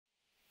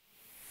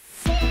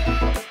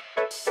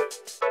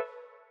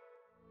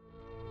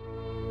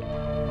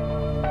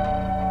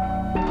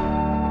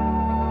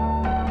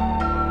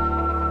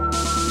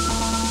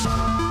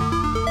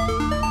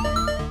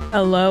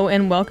Hello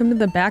and welcome to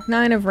the back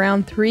nine of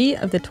round 3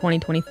 of the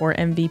 2024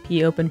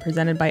 MVP Open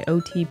presented by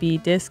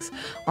OTB Discs.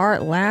 Our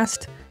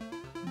last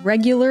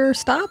regular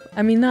stop.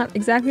 I mean, not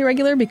exactly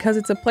regular because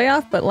it's a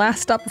playoff, but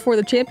last stop before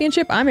the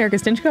championship. I'm Erika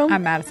Stinchcomb.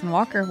 I'm Madison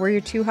Walker. We're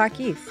your two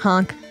hotkeys.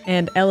 Honk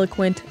and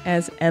eloquent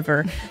as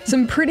ever.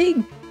 Some pretty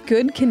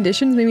good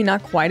conditions, maybe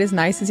not quite as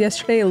nice as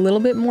yesterday. A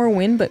little bit more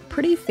wind, but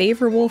pretty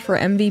favorable for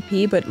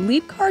MVP, but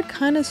lead card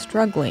kind of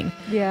struggling.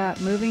 Yeah,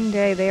 moving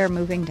day, they are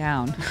moving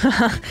down.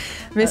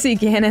 Missy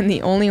Gannon,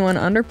 the only one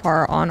under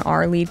par on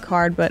our lead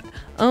card, but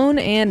Owen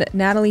and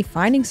Natalie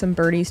finding some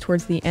birdies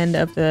towards the end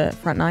of the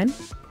front nine.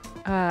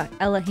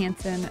 Ella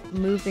Hansen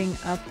moving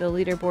up the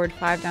leaderboard,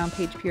 5 down.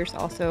 Paige Pierce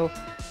also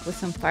with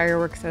some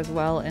fireworks as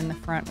well in the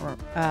front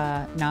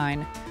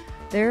 9.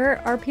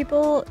 There are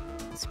people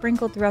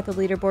sprinkled throughout the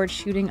leaderboard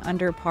shooting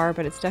under par,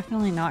 but it's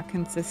definitely not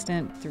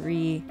consistent.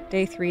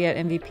 Day 3 at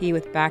MVP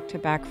with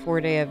back-to-back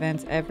 4-day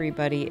events.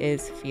 Everybody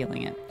is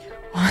feeling it.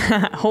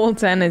 Hole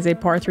 10 is a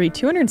par 3,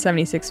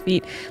 276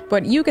 feet,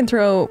 but you can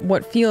throw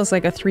what feels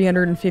like a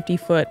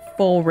 350-foot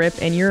full rip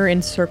and you're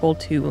in circle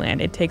 2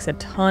 land. It takes a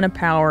ton of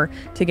power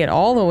to get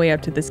all the way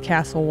up to this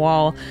castle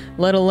wall,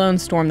 let alone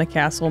storm the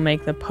castle,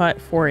 make the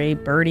putt for a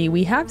birdie.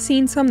 We have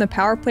seen the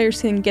power players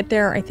can get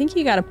there. I think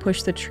you got to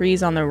push the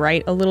trees on the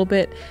right a little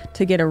bit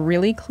to get a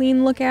really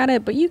clean look at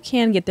it, but you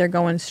can get there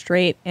going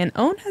straight, and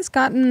Owen has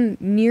gotten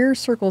near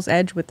circle's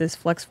edge with this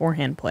flex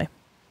forehand play.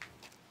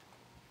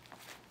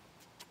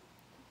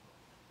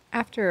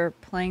 After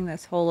playing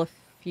this hole a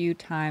few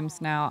times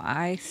now,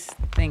 I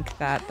think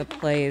that the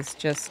play is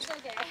just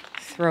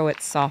throw it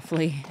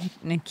softly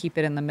and keep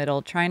it in the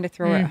middle. Trying to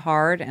throw it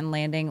hard and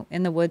landing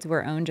in the woods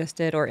where Owen just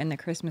did or in the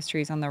Christmas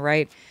trees on the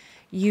right,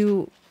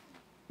 you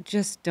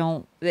just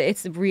don't.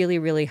 It's really,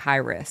 really high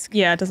risk.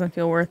 Yeah, it doesn't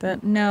feel worth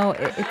it. No,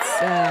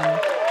 it's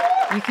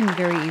you can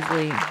very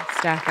easily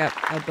stack up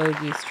a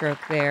bogey stroke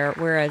there,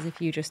 whereas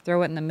if you just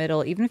throw it in the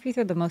middle, even if you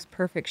throw the most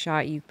perfect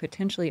shot, you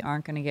potentially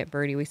aren't going to get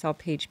birdie. We saw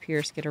Paige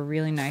Pierce get a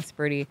really nice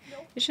birdie.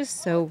 It's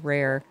just so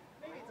rare.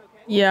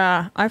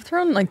 Yeah, I've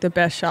thrown like the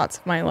best shots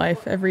of my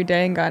life every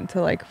day and gotten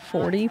to like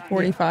 40,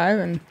 45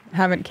 and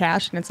haven't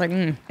cashed, and it's like,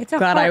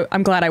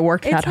 I'm glad I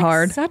worked that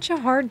hard. It's such a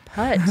hard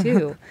putt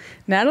too.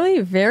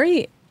 Natalie,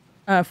 very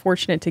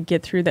fortunate to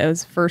get through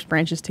those first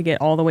branches to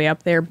get all the way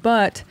up there,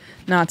 but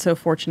not so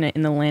fortunate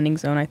in the landing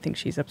zone. I think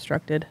she's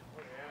obstructed.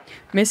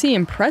 Missy,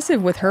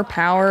 impressive with her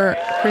power.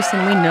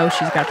 Kristin, we know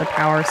she's got the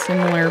power.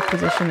 Similar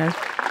position as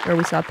where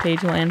we saw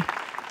Paige land.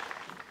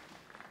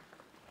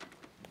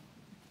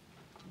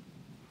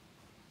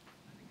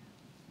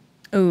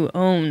 Oh,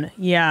 Owen.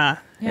 Yeah.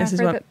 This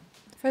is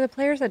for the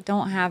players that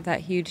don't have that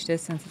huge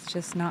distance, it's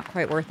just not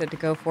quite worth it to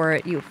go for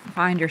it. You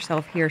find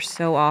yourself here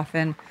so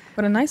often.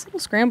 But a nice little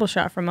scramble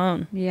shot from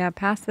Owen. Yeah,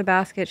 past the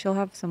basket. She'll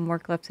have some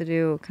work left to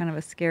do. Kind of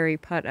a scary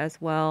putt as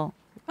well.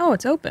 Oh,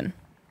 it's open.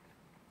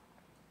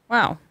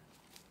 Wow.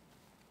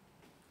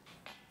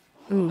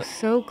 Ooh,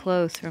 so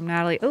close from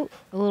Natalie. Oh,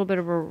 a little bit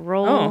of a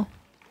roll. Oh.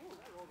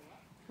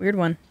 Weird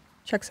one.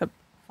 Checks up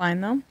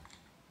fine, though.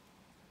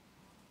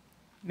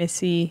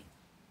 Missy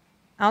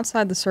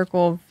outside the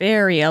circle,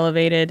 very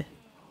elevated.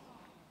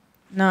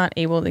 Not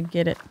able to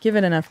give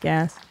it enough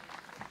gas.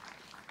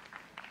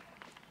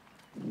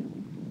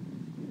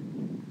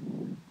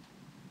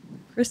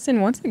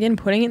 Kristin once again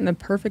putting it in the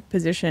perfect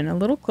position, a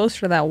little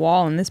closer to that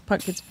wall, and this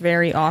putt gets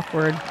very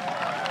awkward.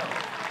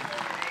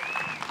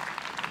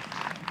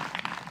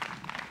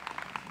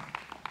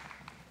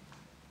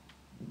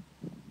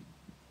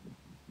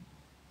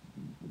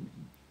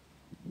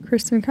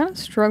 Kristin kind of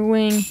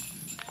struggling.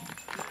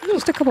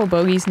 Just a couple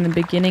bogeys in the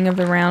beginning of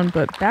the round,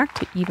 but back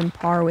to even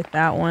par with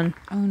that one.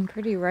 Owen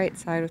pretty right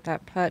side with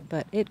that putt,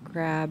 but it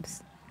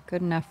grabs.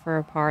 Good enough for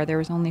a par. There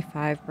was only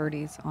 5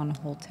 birdies on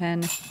hole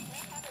 10.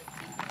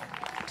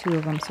 2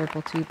 of them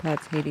circle 2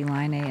 putts. Heidi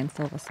Laine and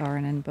Silva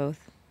Saarinen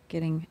both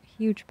getting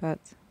huge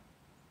putts.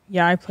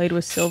 Yeah, I played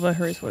with Silva.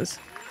 Hers was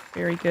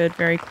very good,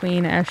 very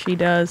clean, as she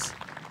does.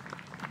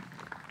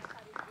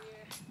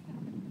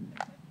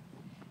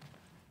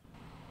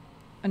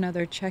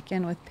 Another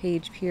check-in with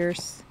Paige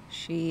Pierce.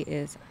 She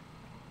is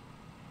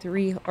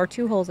 2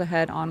 holes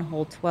ahead on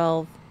hole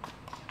 12,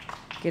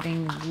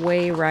 getting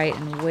way right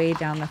and way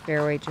down the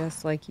fairway,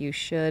 just like you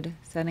should,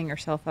 setting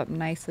herself up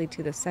nicely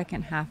to the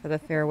second half of the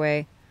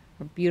fairway.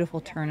 A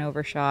beautiful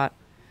turnover shot,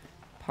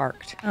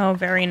 parked. Oh,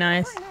 very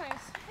nice.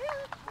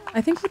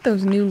 I think with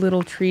those new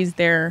little trees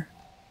there,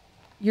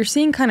 you're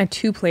seeing kind of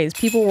 2 plays.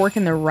 People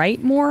working the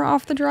right more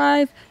off the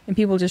drive, and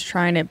people just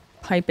trying to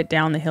pipe it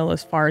down the hill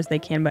as far as they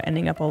can, but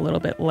ending up a little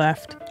bit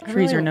left.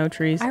 Trees or no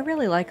trees. I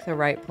really like the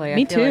right play.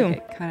 Me I feel too. Like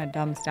it kind of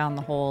dumbs down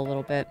the hole a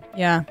little bit.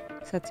 Yeah.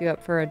 Sets you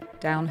up for a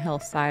downhill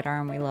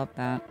sidearm. We love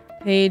that.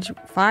 Paige,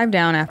 5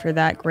 down after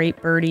that great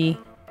birdie.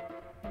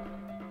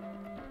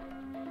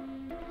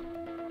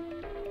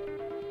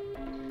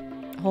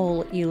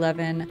 Hole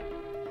 11.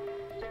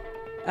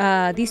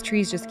 These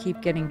trees just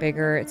keep getting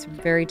bigger. It's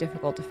very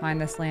difficult to find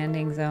this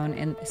landing zone,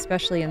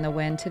 especially in the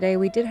wind. Today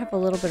we did have a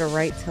little bit of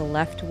right to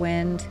left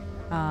wind.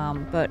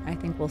 but I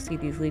think we'll see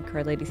these lead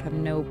card ladies have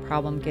no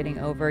problem getting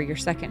over. Your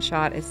second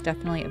shot is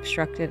definitely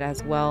obstructed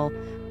as well,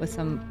 with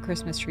some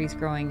Christmas trees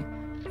growing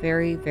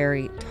very,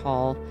 very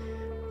tall.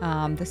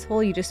 This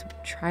hole, you just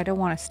try to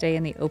want to stay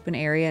in the open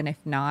area, and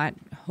if not,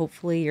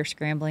 hopefully your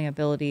scrambling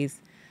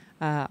abilities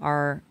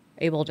are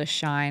able to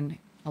shine.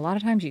 A lot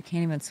of times you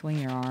can't even swing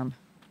your arm.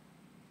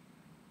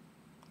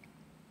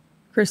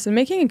 Kristin,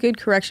 making a good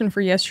correction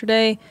for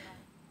yesterday,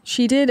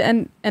 she did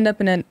end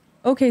up in an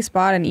okay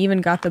spot and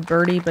even got the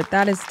birdie, but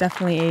that is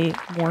definitely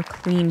a more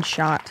clean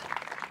shot.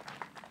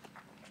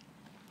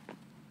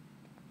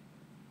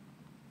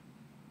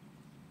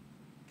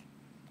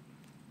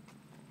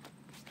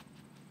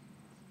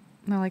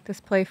 I like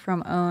this play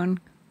from Owen,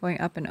 going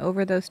up and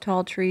over those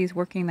tall trees,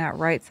 working that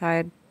right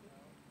side.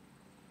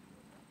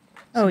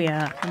 Oh,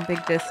 yeah. From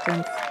big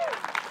distance.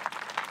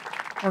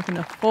 Working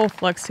the full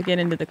flex to get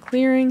into the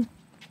clearing.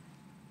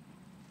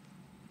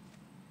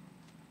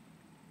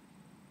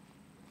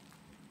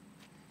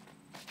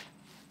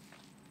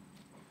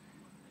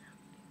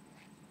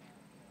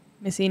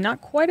 Missy,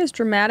 not quite as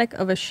dramatic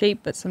of a shape,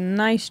 but some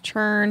nice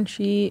churn.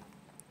 She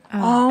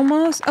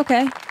almost...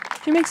 Okay.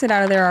 She makes it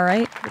out of there all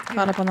right. Gets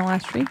caught up on the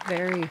last tree.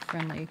 Very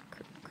friendly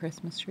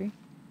Christmas tree.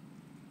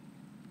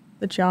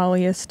 The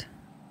jolliest.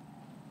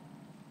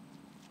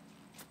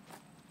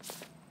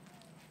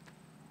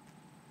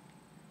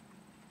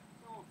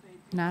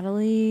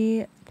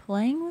 Natalie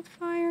playing with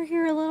fire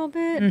here a little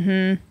bit.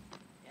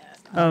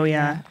 Mm-hmm. Oh,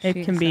 yeah.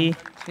 It can be.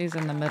 She's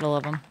in the middle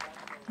of them.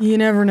 You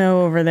never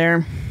know over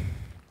there.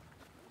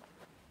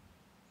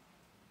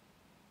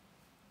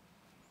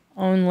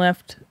 Owen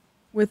left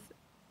with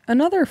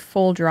another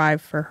full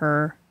drive for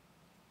her.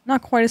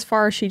 Not quite as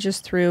far as she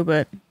just threw,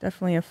 but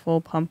definitely a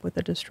full pump with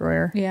the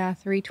destroyer. Yeah,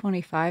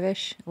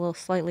 325-ish, a little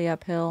slightly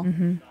uphill.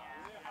 Mm-hmm.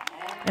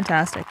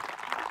 Fantastic.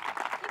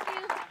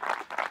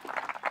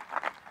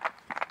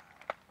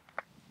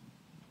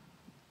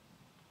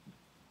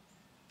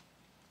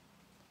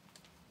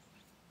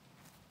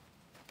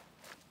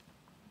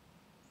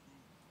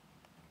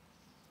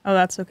 Oh,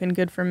 that's looking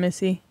good for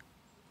Missy.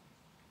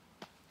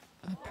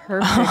 A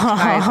perfect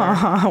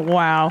hyzer.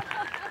 Wow.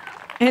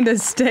 And to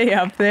stay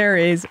up there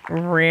is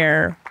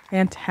rare.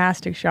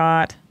 Fantastic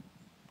shot.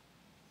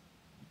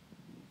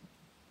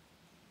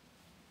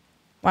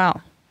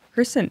 Wow.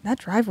 Kristin, that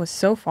drive was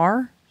so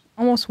far.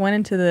 Almost went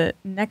into the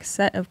next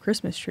set of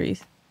Christmas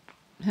trees.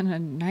 And a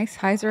nice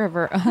hyzer of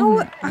her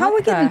own. How are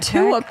we getting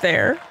two up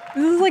there?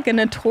 This is like a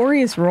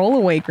notorious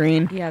rollaway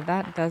green. Yeah,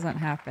 that doesn't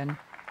happen.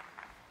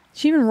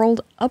 She even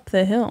rolled up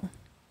the hill.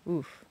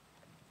 Oof.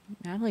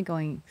 Natalie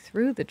going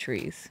through the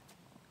trees.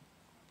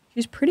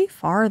 She's pretty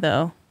far,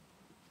 though.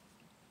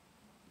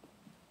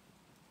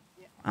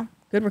 Wow,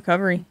 good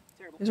recovery.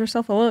 Gives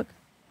herself a look.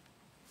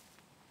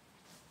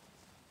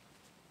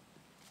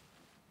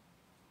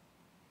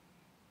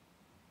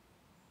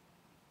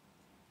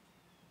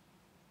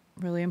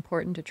 Really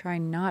important to try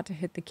not to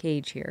hit the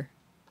cage here.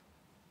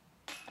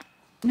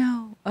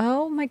 No.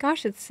 Oh my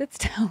gosh, it sits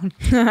down.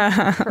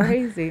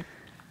 Crazy.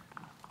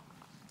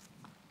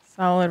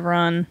 Solid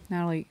run.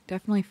 Natalie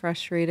definitely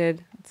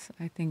frustrated. It's,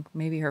 I think,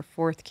 maybe her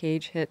fourth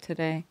cage hit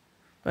today.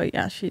 But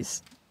yeah,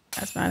 she's,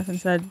 as Madison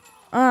said,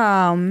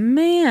 oh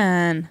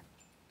man.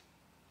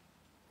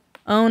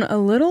 Own a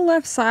little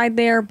left side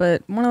there,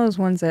 but one of those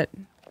ones that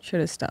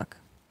should have stuck.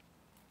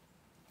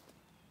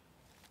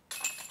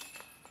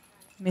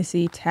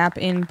 Missy, tap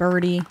in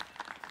birdie.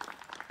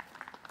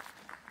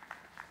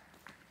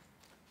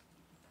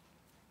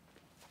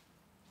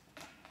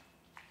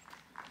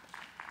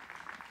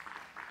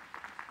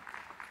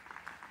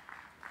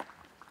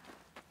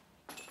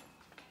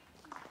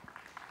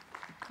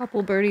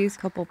 Couple birdies,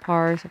 couple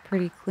pars, a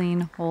pretty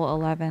clean hole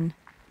 11.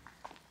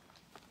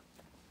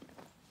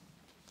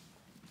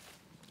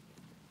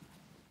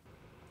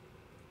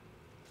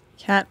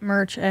 Cat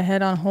Merch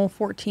ahead on hole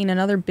 14.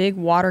 Another big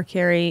water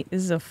carry.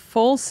 This is a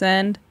full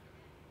send.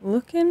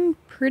 Looking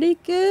pretty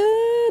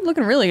good.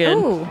 Looking really good.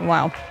 Ooh.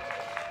 Wow.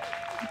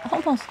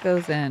 Almost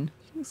goes in.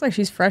 Looks like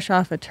she's fresh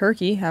off a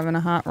turkey, having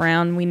a hot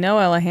round. We know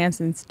Ella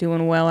Hansen's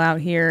doing well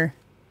out here.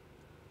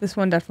 This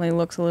one definitely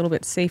looks a little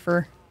bit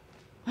safer.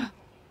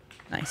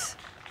 Nice.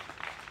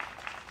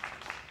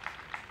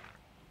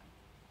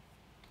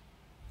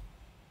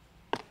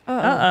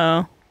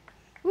 Uh-oh.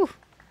 Whew.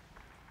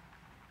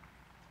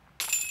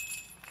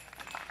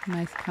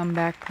 Nice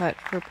comeback putt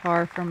for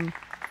par from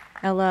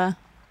Ella.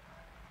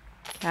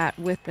 Cat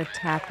with the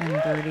tap-in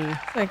birdie.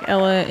 Looks like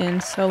Ella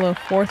in solo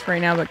fourth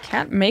right now, but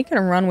Cat making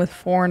a run with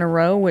 4 in a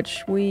row,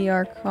 which we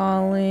are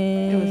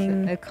calling...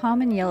 It was a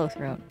common yellow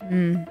throat.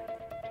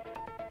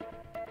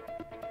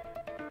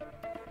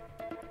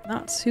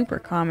 Not super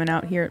common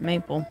out here at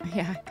Maple.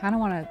 Yeah, I kind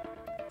of want to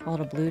call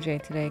it a blue jay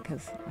today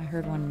because I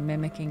heard one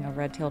mimicking a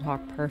red-tailed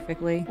hawk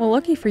perfectly. Well,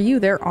 lucky for you,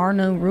 there are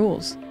no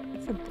rules.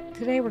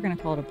 Today we're going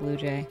to call it a blue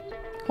jay.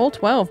 Hole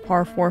 12,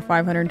 par 4,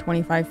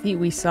 525 feet.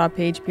 We saw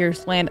Paige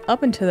Pierce land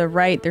up and to the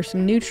right. There's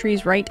some new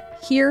trees right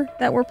here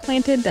that were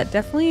planted that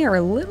definitely are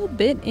a little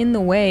bit in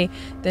the way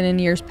than in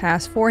years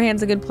past.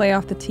 Forehand's a good play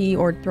off the tee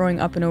or throwing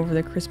up and over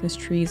the Christmas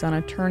trees on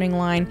a turning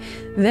line.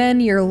 Then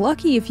you're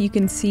lucky if you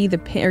can see the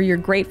pin, or you're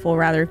grateful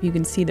rather if you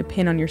can see the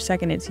pin on your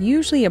second. It's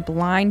usually a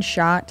blind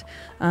shot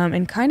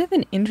and kind of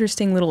an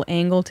interesting little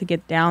angle to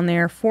get down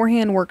there.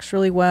 Forehand works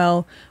really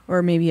well,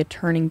 or maybe a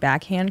turning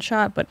backhand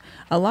shot, but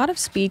a lot of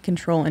speed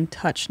control and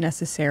touch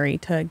necessary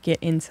to get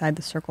inside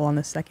the circle on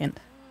the second.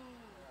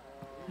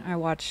 I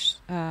watched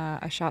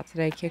a shot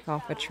today kick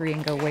off a tree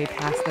and go way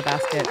past the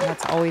basket.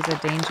 That's always a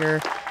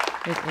danger.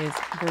 It is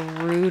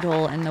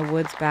brutal in the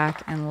woods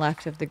back and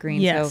left of the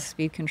green. Yes. So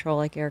speed control,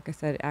 like Erika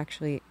said,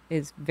 actually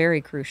is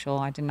very crucial.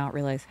 I did not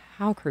realize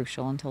how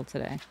crucial until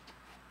today.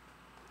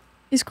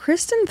 Is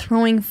Kristin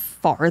throwing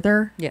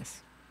farther?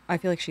 Yes. I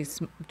feel like she's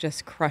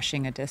just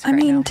crushing a disc I right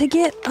mean, now. to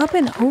get up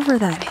and over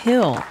that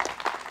hill.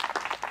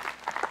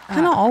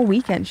 Kind of all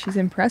weekend, she's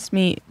impressed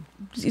me.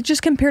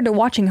 Just compared to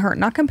watching her,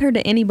 not compared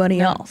to anybody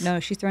else.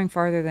 No, she's throwing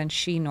farther than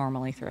she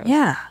normally throws.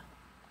 Yeah.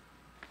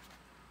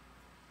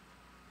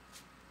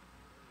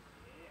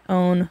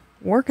 Own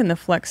working the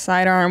flex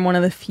sidearm, one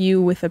of the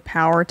few with the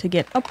power to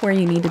get up where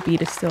you need to be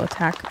to still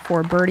attack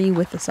for birdie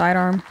with the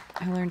sidearm.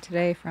 I learned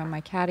today from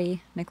my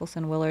caddy,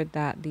 Nicholson Willard,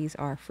 that these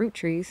are fruit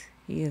trees.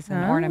 He is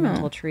an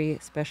ornamental tree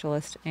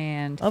specialist.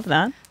 And love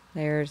that.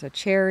 There's a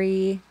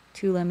cherry,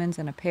 2 lemons,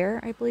 and a pear,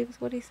 I believe is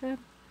what he said.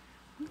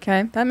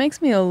 Okay, that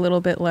makes me a little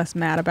bit less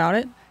mad about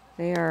it.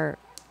 They're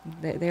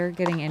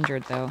getting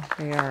injured, though.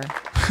 They are.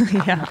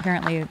 Yeah.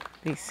 Apparently,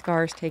 these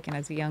scars taken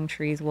as young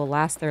trees will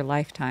last their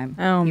lifetime.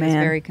 Oh, He man. was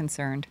very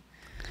concerned.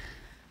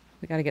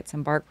 We got to get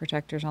some bark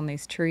protectors on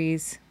these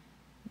trees.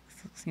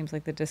 Seems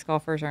like the disc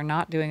golfers are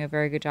not doing a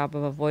very good job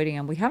of avoiding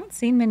them. We haven't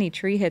seen many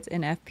tree hits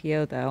in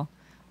FPO, though,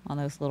 on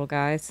those little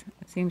guys.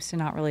 It seems to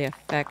not really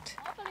affect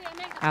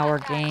our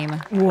game.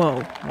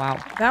 Whoa.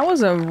 Wow. That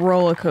was a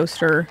roller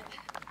coaster.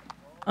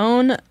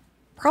 Own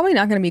probably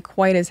not going to be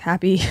quite as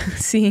happy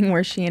seeing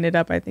where she ended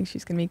up. I think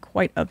she's going to be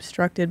quite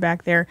obstructed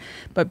back there.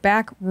 But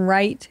back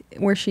right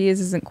where she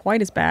is isn't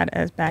quite as bad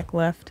as back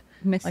left,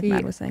 Missy like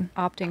Matt was saying.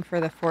 Opting for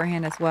the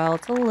forehand as well.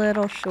 It's a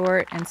little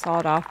short and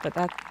sawed off, but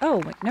that's... Oh,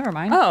 wait, never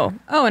mind. Oh,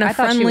 and I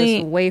thought she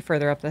was way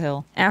further up the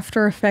hill.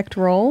 After effect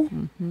roll.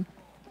 Mm-hmm.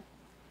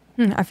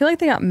 I feel like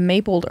they got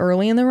mapled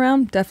early in the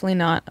round. Definitely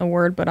not a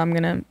word, but I'm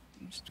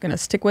just gonna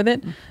stick with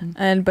it.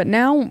 Mm-hmm. But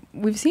now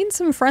we've seen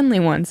some friendly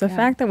ones. The Yeah.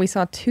 fact that we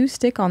saw 2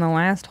 stick on the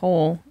last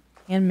hole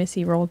and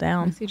Missy roll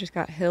down. Missy just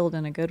got hilled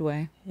in a good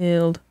way.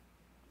 Hilled.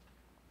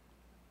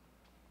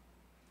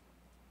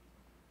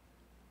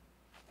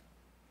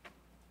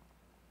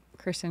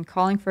 Kristin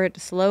calling for it to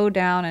slow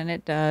down, and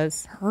it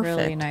does. Perfect.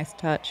 Really nice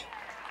touch.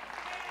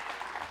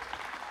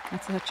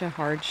 That's such a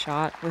hard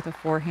shot with a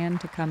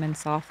forehand to come in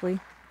softly.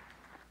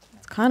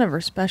 It's kind of her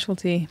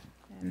specialty,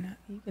 and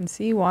you can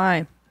see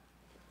why.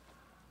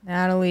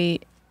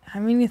 Natalie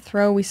having to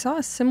throw. We saw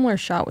a similar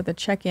shot with a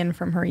check-in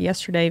from her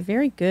yesterday.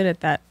 Very good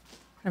at that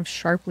kind of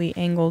sharply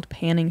angled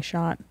panning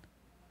shot.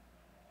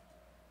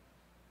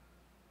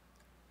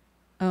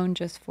 Own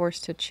just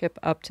forced to chip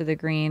up to the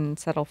green and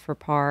settle for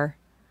par.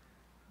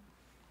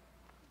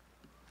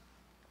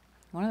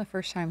 One of the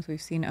first times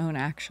we've seen Own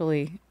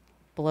actually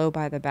blow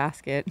by the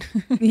basket.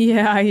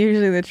 Yeah,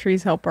 usually the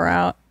trees help her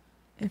out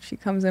if she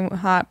comes in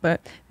hot,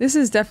 but this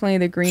is definitely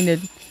the green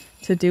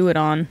to do it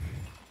on.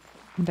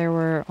 There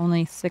were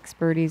only 6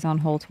 birdies on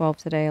hole 12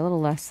 today, a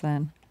little less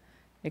than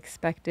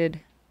expected.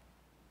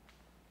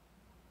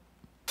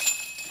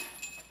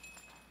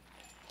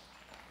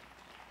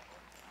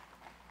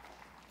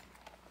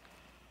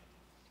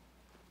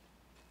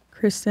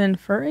 Kristin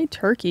for a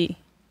turkey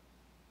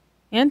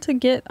and to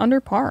get under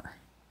par.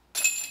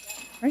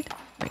 Right?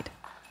 Wait.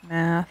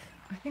 Math.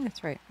 I think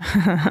that's right.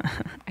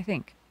 I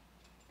think.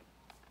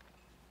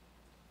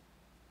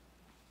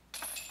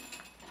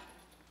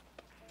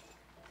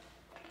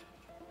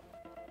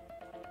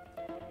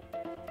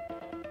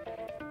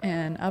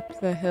 And up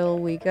the hill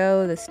we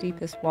go, the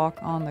steepest walk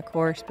on the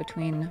course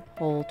between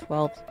hole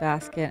 12's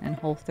basket and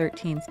hole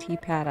 13's tee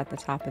pad at the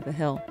top of the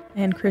hill.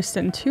 And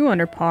Kristin 2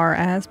 under par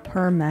as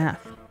per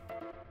math.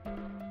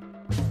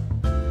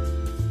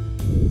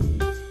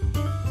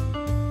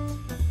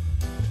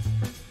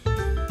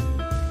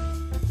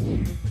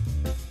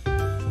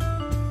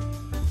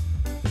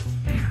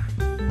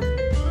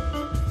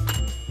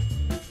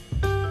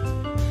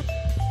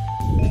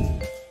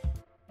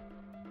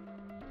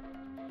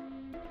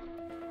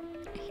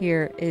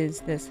 Here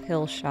is this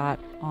hill shot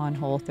on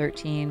hole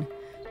 13.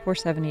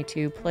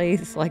 472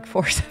 plays like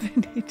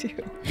 472.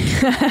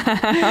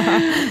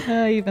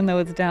 Even though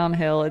it's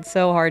downhill, it's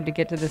so hard to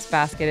get to this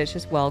basket. It's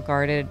just well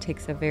guarded. It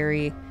takes a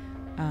very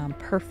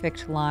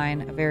perfect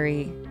line, a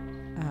very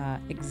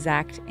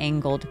exact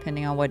angle,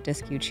 depending on what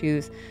disc you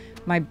choose.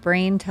 My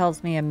brain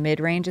tells me a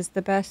mid-range is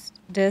the best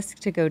disc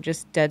to go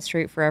just dead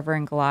straight forever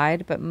and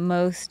glide, but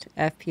most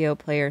FPO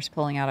players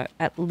pulling out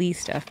at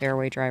least a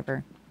fairway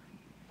driver.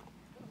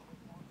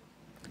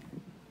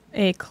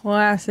 A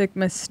classic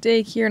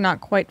mistake here, not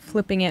quite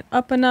flipping it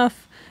up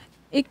enough.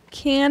 It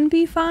can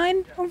be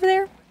fine over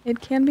there. It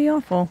can be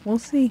awful. We'll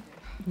see.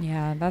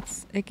 Yeah,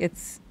 it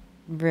gets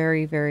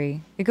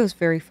it goes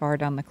very far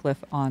down the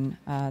cliff on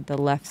the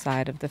left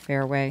side of the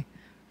fairway.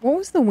 What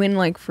was the wind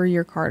like for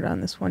your card on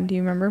this one? Do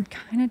you remember?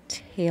 Kind of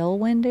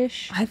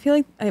tailwindish. I feel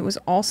like it was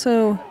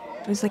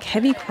like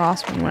heavy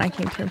crosswind when I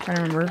came to. I'm trying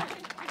to remember.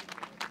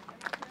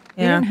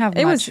 We didn't have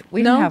much.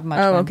 We didn't have much.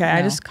 Oh, wind, okay. no.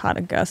 I just caught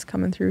a gust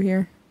coming through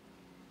here.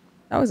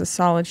 That was a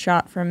solid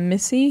shot from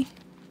Missy.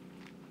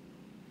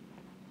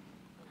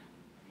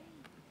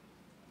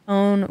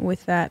 On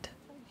with that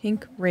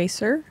pink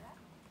racer.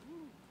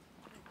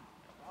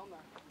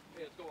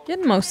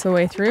 Getting most of the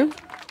way through.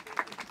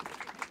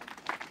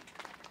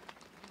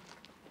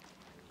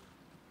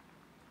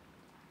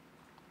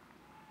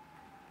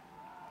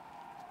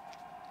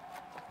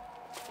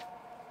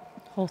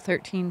 Hole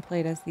 13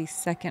 played as the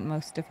second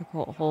most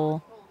difficult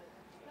hole.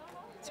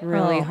 It's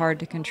really hard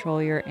to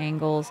control your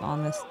angles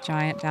on this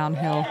giant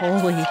downhill.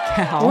 Holy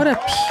cow. What a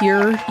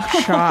pure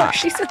shot.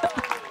 she's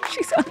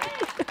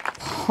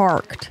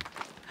Parked.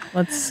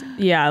 Let's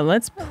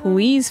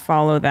please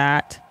follow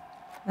that.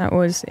 That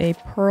was a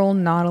Pearl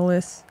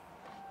Nautilus.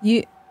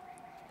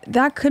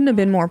 That couldn't have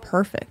been more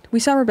perfect. We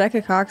saw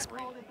Rebecca Cox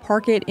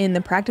park it in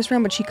the practice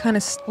round, but she kind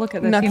of snuck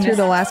through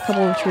the last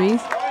couple of trees.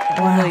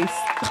 Wow.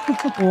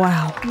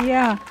 Wow.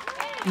 Yeah.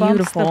 Bumps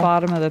Beautiful. the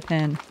bottom of the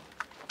pin.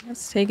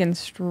 That's taking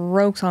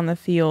strokes on the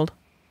field.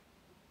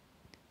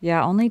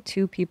 Yeah, only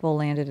 2 people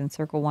landed in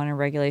circle 1 in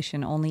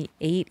regulation. Only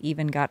 8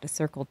 even got to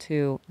circle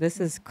 2. This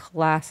is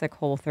classic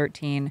hole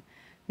 13.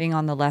 Being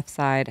on the left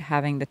side,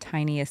 having the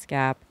tiniest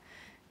gap,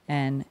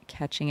 and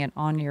catching it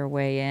on your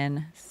way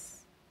in.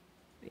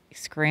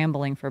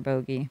 Scrambling for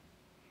bogey.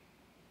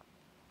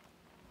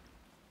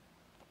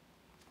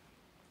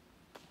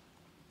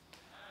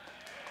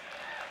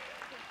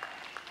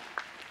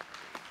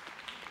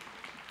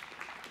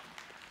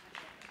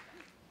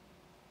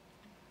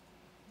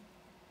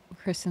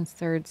 Kristin's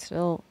third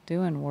still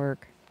doing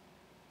work.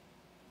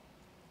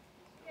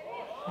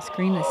 The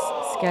screen is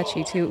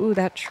sketchy too. Ooh,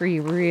 that tree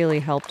really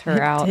helped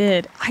her out. It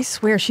did. I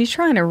swear, she's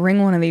trying to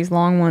ring one of these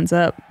long ones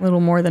up a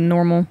little more than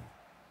normal.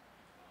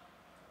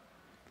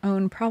 Oh,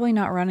 and probably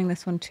not running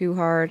this one too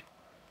hard.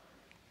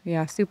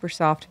 Yeah, super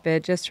soft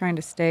bid. Just trying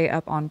to stay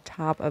up on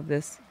top of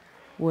this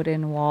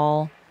wooden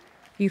wall.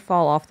 If you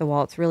fall off the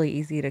wall, it's really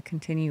easy to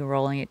continue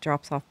rolling. It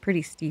drops off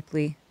pretty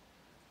steeply.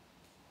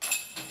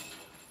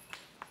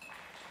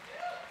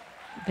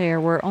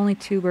 There were only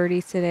 2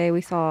 birdies today. We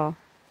saw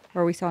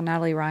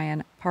Natalie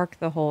Ryan park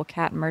the hole.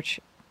 Kat Merch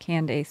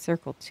canned a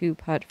circle 2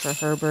 putt for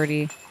her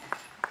birdie.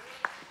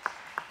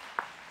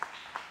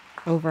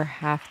 Over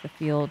half the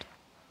field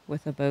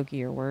with a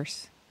bogey or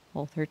worse.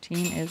 Hole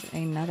 13 is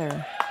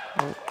another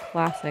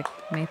classic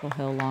Maple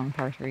Hill long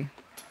par 3.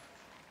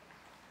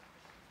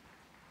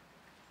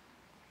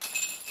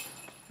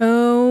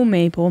 Oh,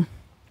 Maple.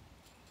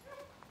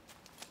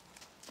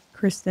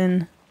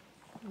 Kristin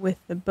with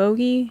the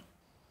bogey.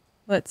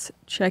 Let's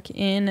check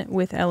in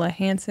with Ella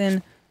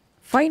Hansen.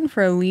 Fighting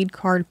for a lead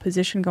card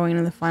position going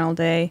into the final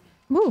day.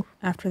 Woo.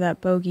 After that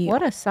bogey.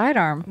 What a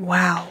sidearm.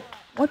 Wow.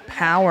 What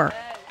power.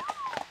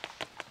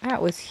 That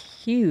was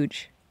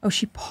huge. Oh,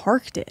 she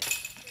parked it.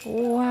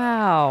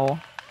 Wow.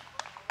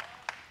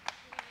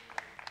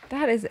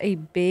 That is a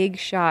big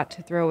shot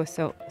to throw with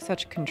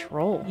such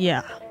control.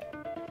 Yeah.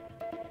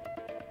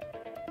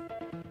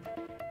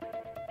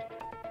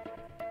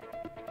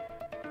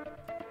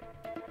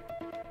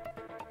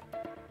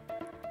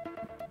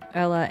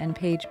 Ella and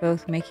Paige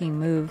both making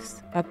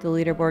moves up the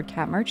leaderboard.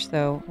 Kat Merch,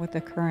 though, with the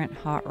current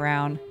hot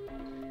round.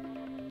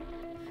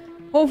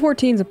 Hole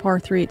 14 is a par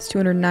 3. It's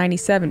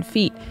 297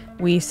 feet.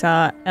 We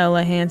saw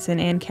Ella Hansen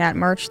and Kat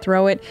March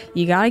throw it.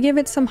 You got to give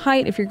it some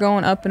height if you're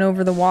going up and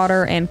over the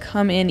water and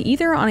come in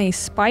either on a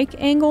spike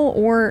angle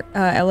or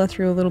Ella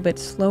threw a little bit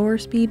slower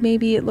speed,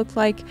 maybe it looked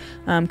like,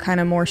 kind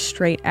of more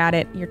straight at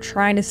it. You're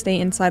trying to stay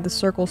inside the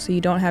circle so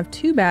you don't have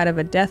too bad of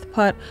a death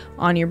putt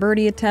on your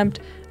birdie attempt.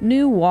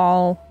 New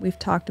wall. We've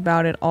talked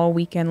about it all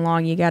weekend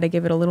long. You got to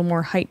give it a little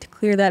more height to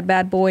clear that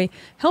bad boy.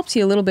 Helps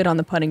you a little bit on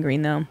the putting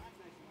green, though.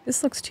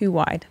 This looks too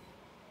wide.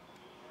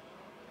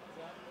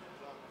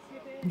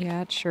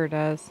 Yeah, it sure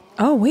does.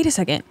 Oh, wait a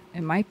second.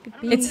 It might be.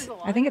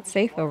 I think it's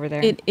safe over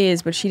there. It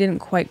is, but she didn't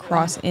quite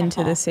cross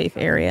into the safe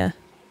area.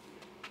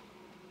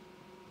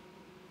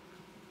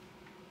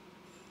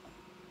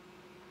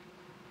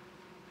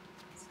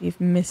 See if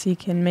Missy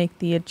can make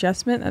the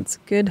adjustment. That's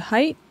good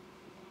height.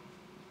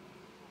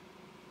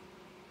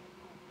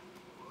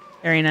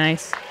 Very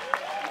nice.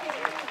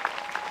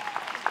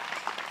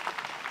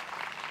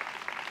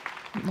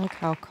 Look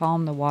how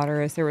calm the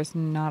water is. There was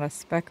not a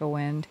speck of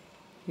wind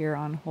here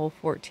on hole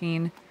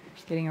 14.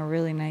 Getting a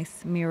really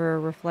nice mirror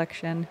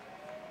reflection.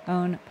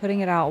 Own putting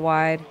it out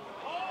wide.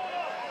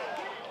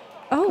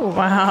 Oh,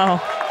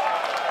 wow.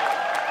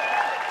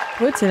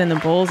 Puts it in the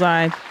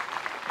bullseye.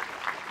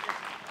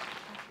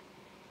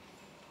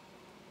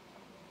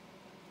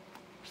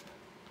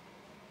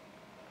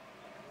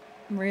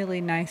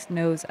 Really nice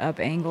nose up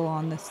angle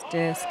on this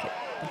disc.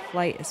 The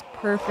flight is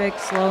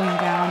perfect, slowing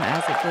down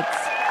as it gets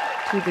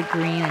to the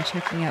green and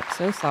checking up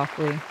so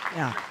softly.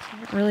 Yeah,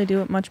 can't really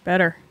do it much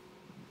better.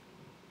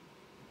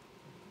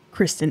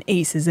 Kristin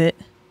aces it.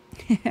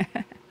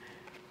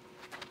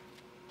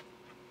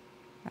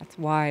 That's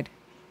wide.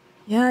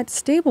 Yeah, it's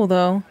stable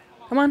though.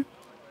 Come on.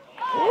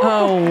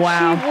 Oh,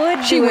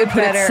 wow. She would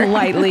put it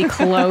slightly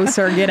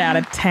closer. Get out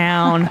of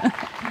town.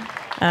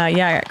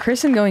 Yeah,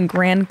 Kristin going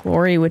Grand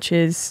Glory, which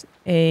is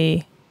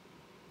a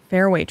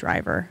fairway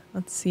driver.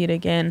 Let's see it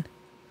again.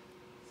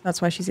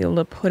 That's why she's able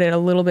to put it a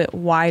little bit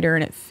wider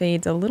and it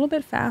fades a little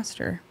bit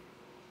faster.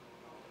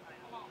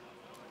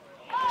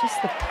 Just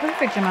the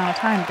perfect amount of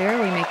time,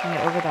 barely making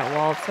it over that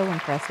wall. It's so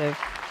impressive.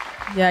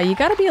 Yeah, you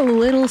got to be a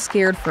little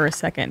scared for a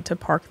second to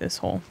park this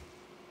hole.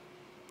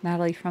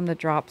 Natalie from the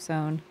drop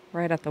zone,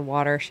 right at the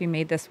water. She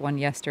made this one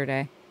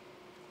yesterday.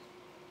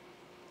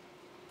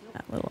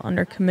 That little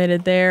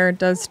undercommitted there.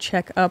 Does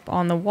check up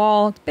on the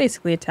wall. It's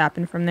basically a tap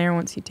in from there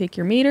once you take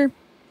your meter.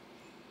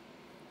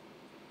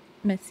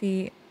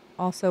 Missy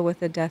also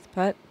with a death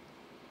putt.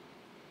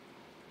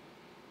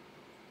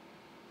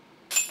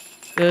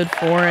 Good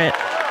for it.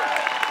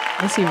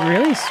 Missy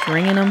really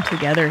stringing them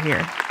together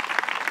here.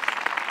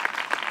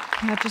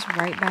 Yeah, just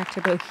right back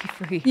to bogey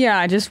free.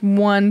 Yeah, just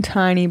one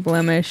tiny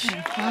blemish.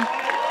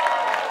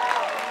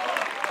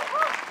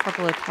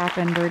 Couple of top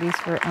end birdies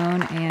for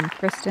Owen and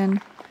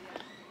Kristin.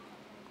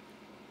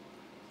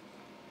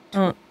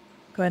 Oh,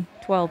 go ahead.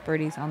 12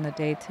 birdies on the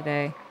day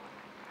today.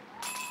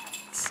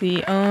 Let's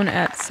see, Owen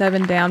at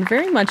 7 down.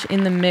 Very much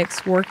in the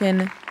mix,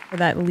 working for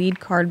that lead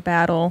card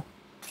battle.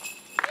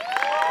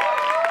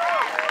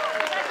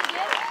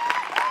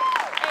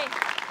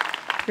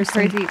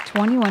 Crazy.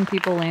 21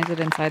 people landed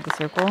inside the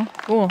circle.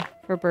 Cool.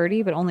 For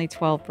birdie, but only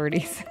 12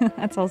 birdies.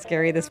 That's how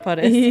scary this putt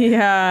is.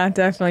 Yeah,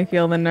 definitely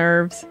feel the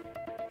nerves.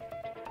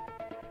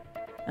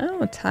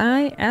 Oh,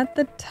 tie at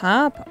the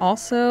top.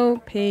 Also,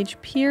 Paige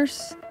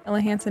Pierce,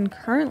 Ella Hansen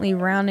currently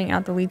rounding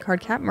out the lead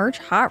card. Cat Merch,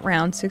 hot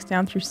round, 6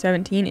 down through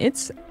 17.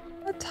 It's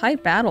a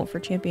tight battle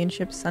for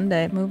Championship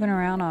Sunday. Moving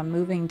around on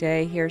moving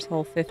day. Here's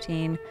hole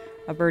 15,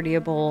 a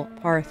birdieable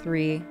par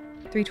 3.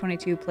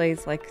 322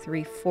 plays like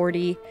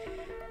 340.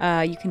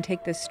 You can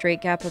take this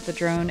straight gap that the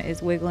drone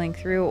is wiggling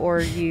through, or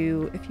if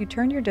you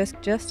turn your disc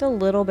just a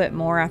little bit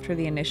more after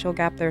the initial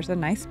gap, there's a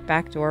nice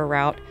backdoor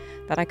route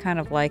that I kind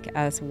of like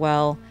as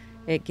well.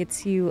 It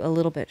gets you a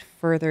little bit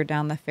further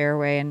down the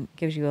fairway and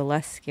gives you a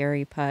less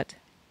scary putt.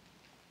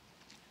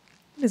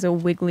 There's a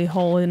wiggly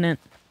hole in it.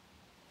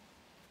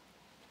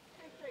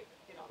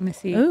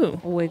 Missy Ooh.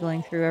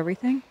 Wiggling through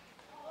everything.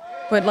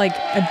 But like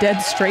a dead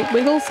straight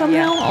wiggle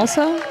somehow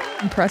also.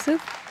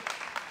 Impressive.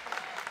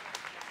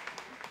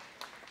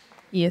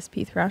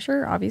 ESP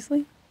Thrasher,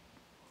 obviously.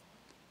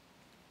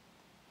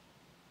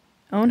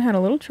 Owen had a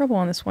little trouble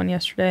on this one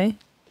yesterday.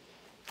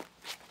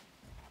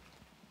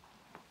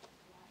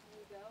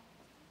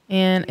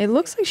 And it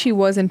looks like she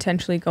was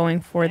intentionally going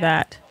for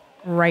that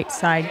right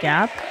side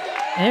gap.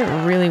 And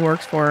it really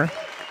works for her.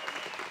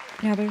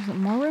 Yeah, there's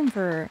more room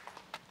for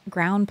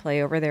ground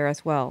play over there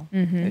as well.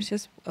 Mm-hmm. It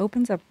just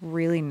opens up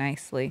really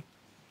nicely.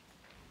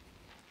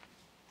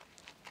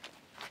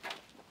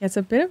 It's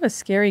a bit of a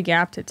scary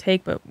gap to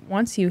take, but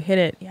once you hit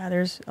it, yeah,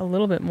 there's a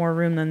little bit more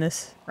room than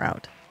this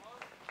route.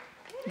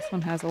 This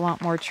one has a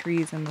lot more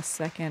trees in the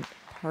second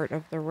part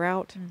of the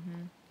route.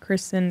 Mm-hmm.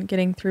 Kristin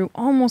getting through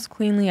almost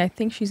cleanly. I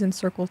think she's in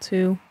circle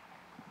 2.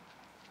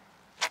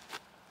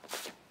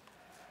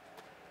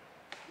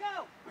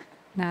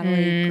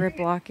 Natalie grip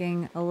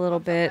blocking a little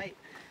bit.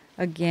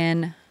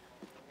 Again,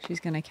 she's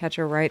going to catch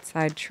a right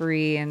side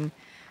tree, and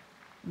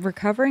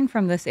recovering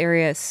from this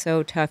area is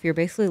so tough. You're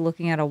basically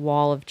looking at a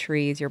wall of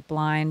trees. You're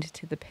blind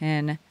to the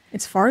pin.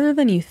 It's farther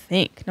than you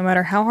think. No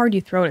matter how hard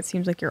you throw it, it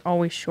seems like you're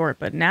always short.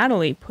 But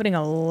Natalie putting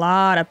a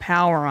lot of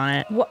power on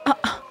it.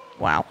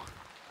 Wow.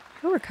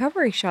 Her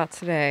recovery shots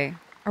today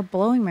are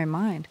blowing my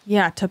mind.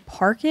 Yeah, to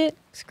park it.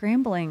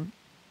 Scrambling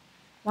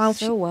While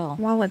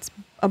it's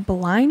a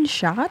blind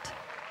shot.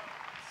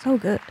 So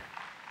good.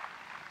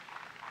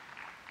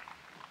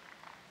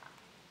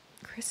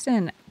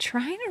 Kristin,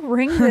 trying to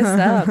ring this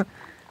up.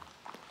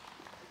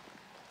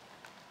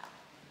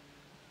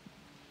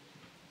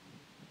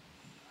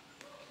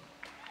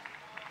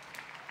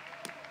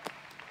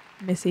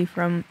 Missy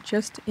from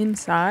just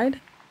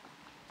inside.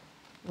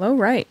 Low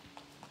right.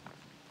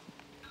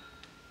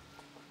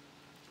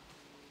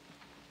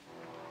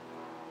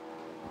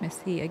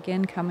 Missy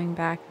again coming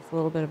back. It's a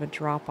little bit of a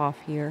drop off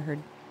here. Her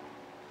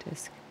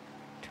disc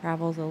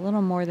travels a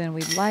little more than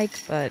we'd like,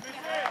 but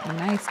a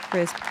nice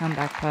crisp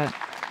comeback putt.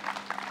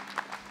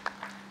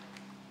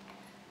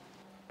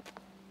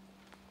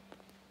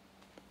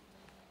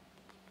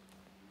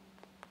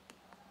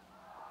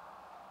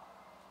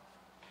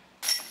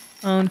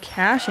 Owen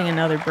cashing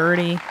another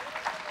birdie.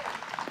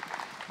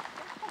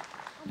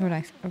 Oh,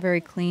 nice. A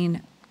very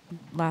clean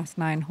last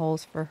 9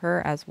 holes for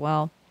her as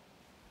well.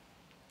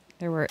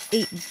 There were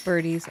 8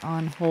 birdies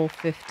on hole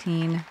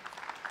 15.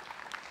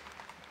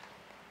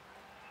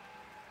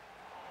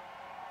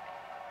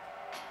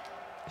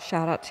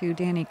 Shout out to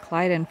Danny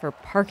Clyden for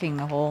parking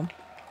the hole.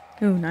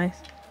 Ooh,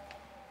 nice.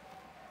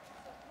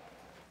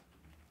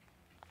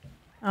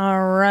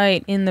 All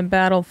right, in the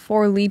battle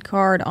for lead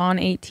card on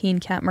 18,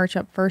 Cat Merch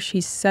up first.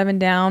 She's 7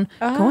 down.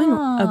 Going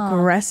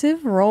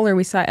aggressive roller.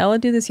 We saw Ella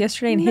do this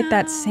yesterday and hit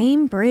that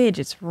same bridge.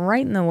 It's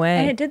right in the way.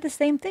 And it did the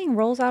same thing.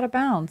 Rolls out of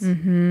bounds.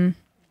 Mm-hmm.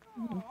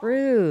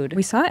 Rude.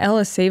 We saw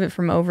Ella save it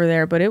from over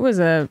there, but it was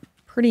a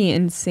pretty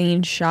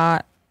insane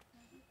shot.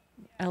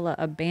 Ella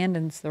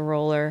abandons the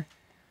roller.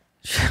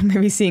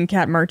 Maybe seeing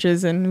Cat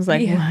Merches and was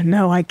like,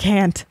 no, I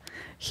can't.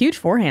 Huge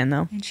forehand,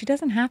 though. And she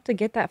doesn't have to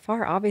get that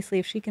far, obviously,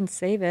 if she can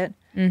save it.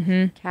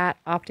 Mm-hmm. Cat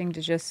opting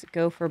to just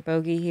go for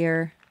bogey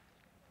here.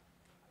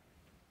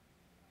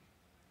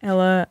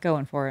 Ella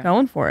going for it.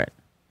 Going for it.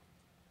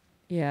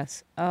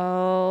 Yes.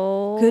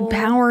 Oh. Good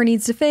power,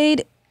 needs to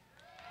fade.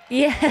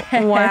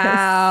 Yes.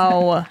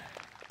 Wow.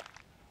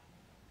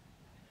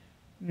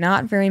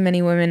 Not very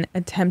many women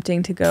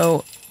attempting to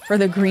go for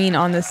the green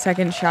on the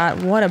second shot.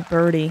 What a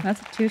birdie. That's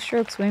a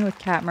 2-stroke swing with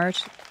Cat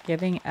Merch,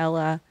 giving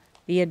Ella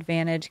the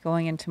advantage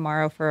going in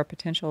tomorrow for a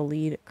potential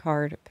lead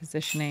card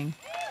positioning.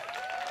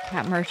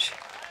 Cat Merch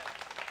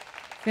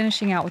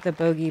finishing out with a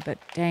bogey, but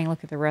dang,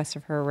 look at the rest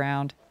of her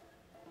round.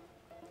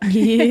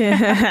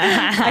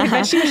 Yeah. I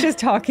bet she was just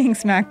talking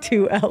smack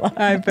to Ella.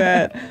 I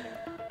bet.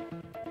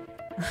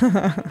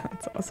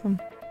 That's awesome.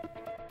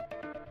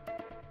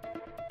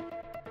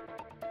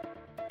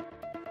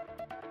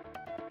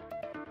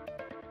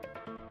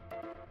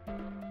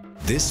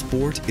 This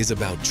sport is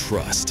about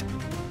trust.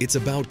 It's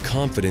about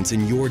confidence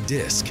in your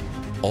disc.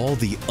 All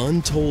the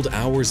untold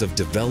hours of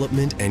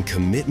development and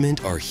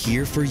commitment are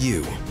here for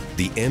you.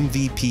 The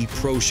MVP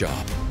Pro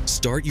Shop.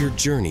 Start your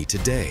journey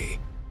today.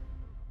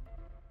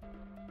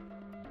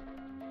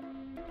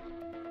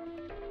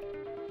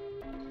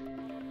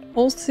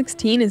 Hole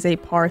 16 is a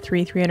par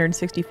 3,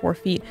 364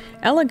 feet.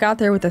 Ella got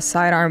there with a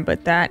sidearm,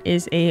 but that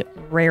is a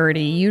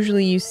rarity.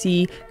 Usually you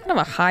see kind of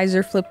a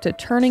hyzer flip to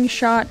turning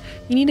shot.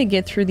 You need to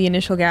get through the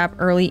initial gap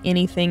early.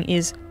 Anything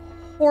is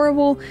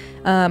horrible.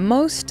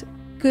 Most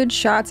good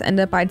shots end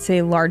up, I'd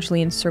say,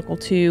 largely in circle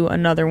 2.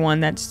 Another one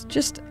that's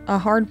just a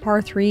hard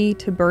par 3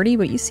 to birdie,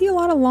 but you see a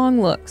lot of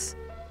long looks.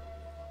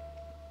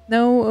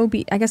 No OB.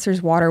 I guess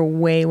there's water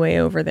way, way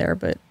over there,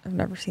 but I've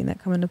never seen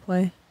that come into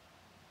play.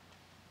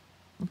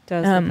 It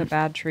does look a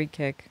bad tree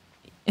kick.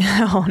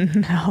 Oh,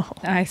 no.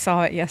 I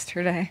saw it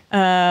yesterday.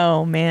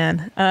 Oh,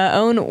 man.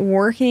 Owen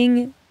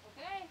working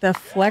the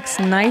flex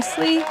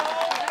nicely.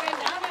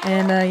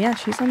 And, yeah,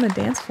 she's on the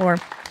dance floor.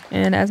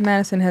 And as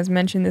Madison has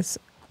mentioned, this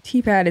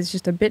tee pad is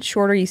just a bit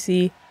shorter. You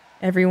see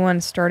everyone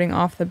starting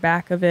off the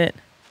back of it.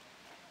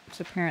 It's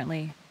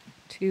apparently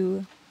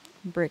 2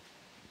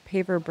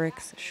 paver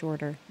bricks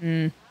shorter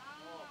than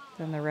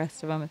the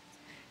rest of them.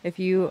 If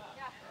you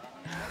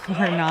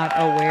are not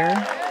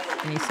aware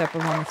and you step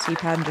up on the tee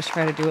pad and just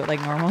try to do it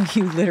like normal,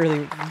 you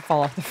literally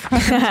fall off the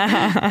front.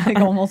 Like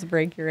almost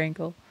break your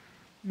ankle.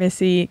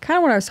 Missy, kind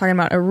of what I was talking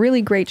about. A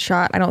really great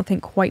shot. I don't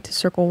think quite to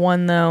circle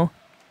 1, though.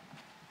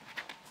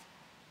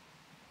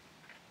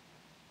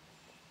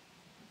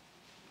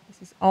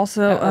 This is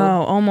also,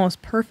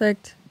 almost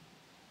perfect.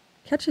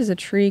 Catches a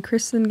tree.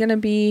 Kristin gonna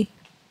be...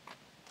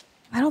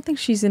 I don't think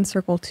she's in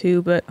circle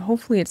 2, but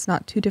hopefully it's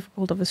not too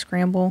difficult of a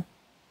scramble.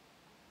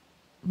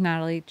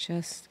 Natalie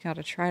just got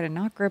to try to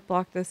not grip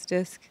block this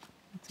disc.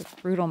 It's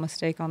a brutal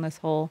mistake on this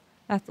hole.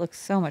 That looks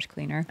so much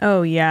cleaner.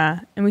 Oh, yeah.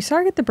 And we saw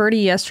her get the birdie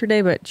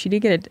yesterday, but she did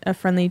get a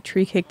friendly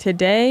tree kick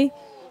today.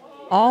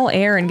 All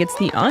air and gets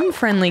the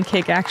unfriendly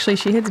kick, actually.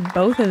 She hits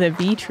both of the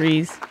V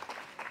trees.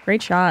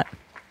 Great shot.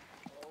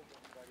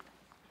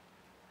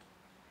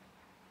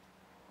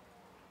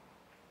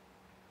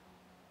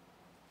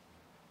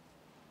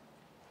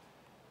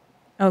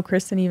 Oh,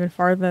 Kristin even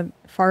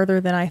farther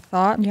than I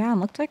thought. Yeah,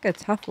 and looked like a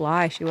tough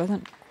lie. She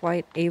wasn't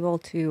quite able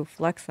to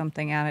flex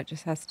something at it.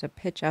 Just has to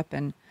pitch up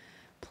and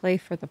play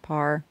for the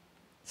par.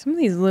 Some of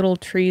these little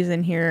trees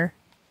in here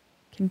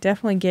can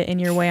definitely get in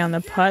your way on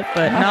the putt,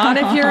 but not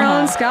if you're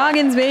on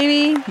Scoggins,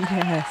 baby.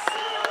 Yes.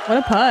 What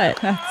a putt.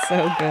 That's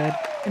so good.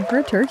 And for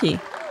a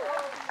turkey.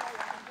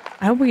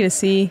 I hope we get to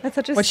see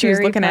what she was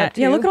looking at.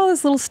 Too. Yeah, look at all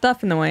this little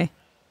stuff in the way.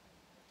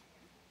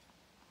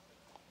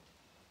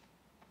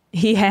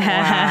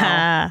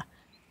 Yeah. Wow.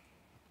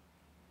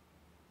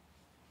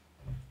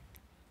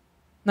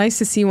 Nice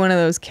to see one of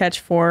those catch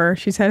for her.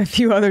 She's had a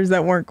few others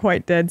that weren't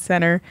quite dead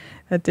center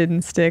that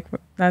didn't stick.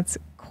 That's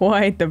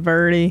quite the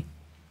birdie.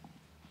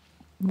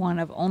 One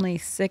of only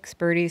 6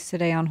 birdies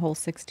today on hole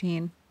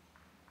 16.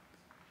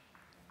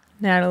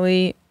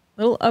 Natalie,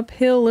 little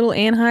uphill, little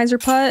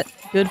Anheuser putt.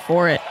 Good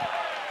for it.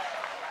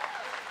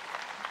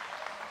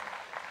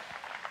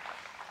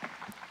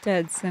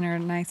 Dead center,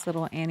 nice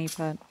little Annie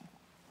putt.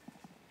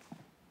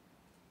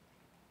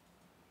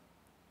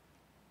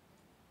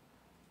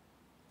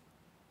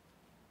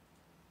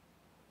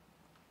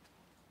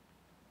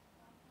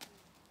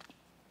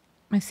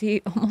 I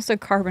see almost a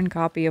carbon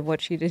copy of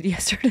what she did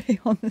yesterday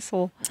on this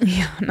hole.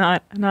 Yeah,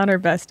 not her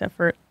best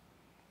effort.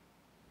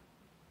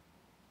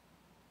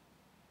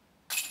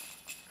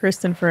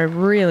 Kristin for a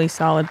really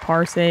solid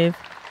par save.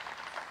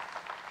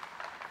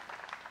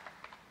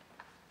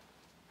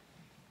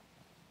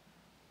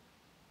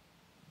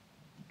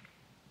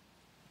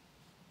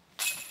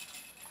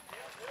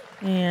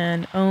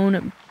 And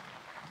Own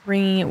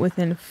bringing it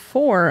within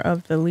 4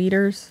 of the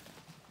leaders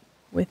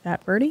with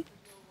that birdie.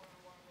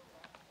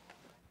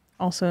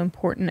 Also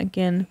important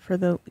again for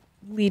the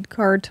lead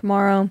card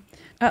tomorrow.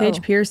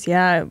 Paige Pierce,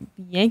 yeah,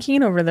 yanking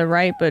it over to the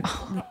right, but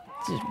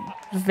just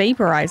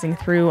vaporizing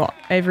through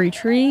every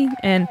tree.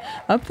 And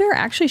up there,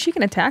 actually, she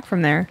can attack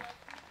from there.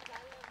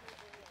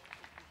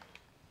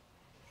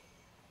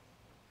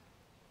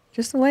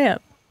 Just a layup.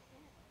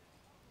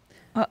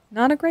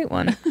 Not a great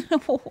one.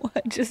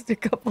 What? Just a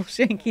couple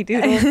shanky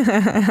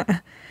doodles.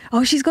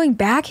 Oh, she's going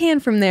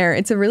backhand from there.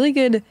 It's a really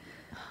good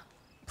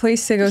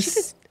place to go. I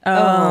was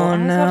about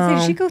to say,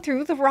 did she go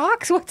through the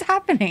rocks? What's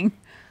happening?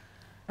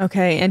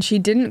 Okay, and she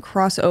didn't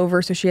cross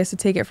over, so she has to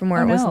take it from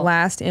where it was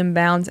last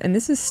inbounds. And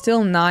this is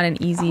still not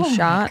an easy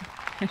shot.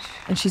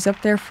 And she's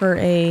up there for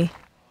a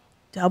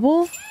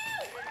double.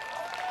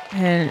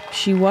 And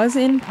she was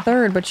in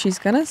third, but she's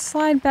going to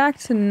slide back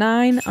to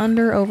 9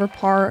 under over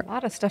par. A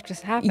lot of stuff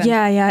just happened.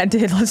 Yeah, it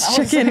did. Let's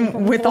check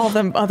in with all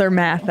the other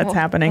math that's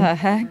happening. What the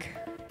heck?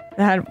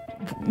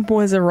 That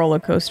was a roller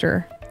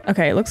coaster.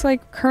 Okay, it looks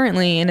like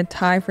currently in a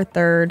tie for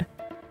third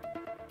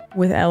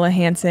with Ella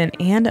Hansen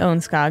and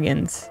Own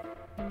Scoggins.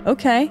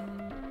 Okay.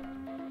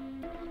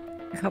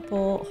 A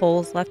couple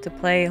holes left to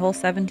play. Hole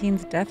 17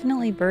 is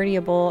definitely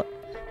birdieable.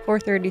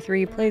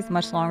 433 plays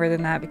much longer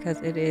than that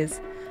because it is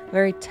a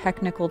very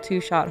technical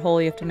 2-shot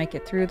hole. You have to make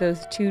it through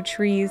those 2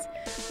 trees.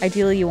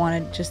 Ideally, you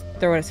want to just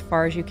throw it as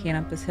far as you can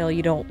up this hill.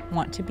 You don't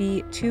want to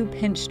be too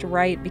pinched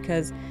right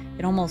because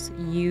it almost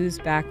U's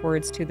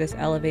backwards to this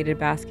elevated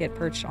basket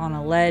perched on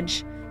a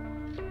ledge.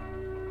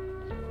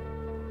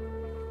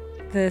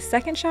 The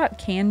second shot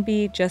can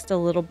be just a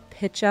little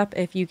pitch up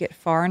if you get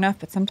far enough,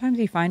 but sometimes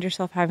you find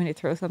yourself having to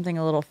throw something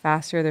a little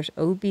faster. There's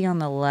OB on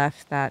the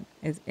left that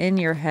is in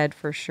your head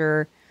for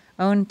sure.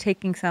 Own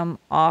taking some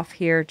off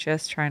here,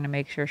 just trying to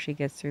make sure she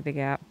gets through the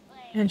gap.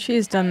 And she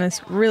has done this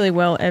really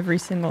well every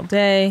single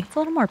day. It's a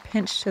little more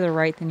pinched to the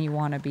right than you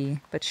want to be,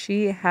 but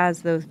she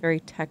has those very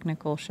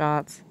technical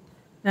shots.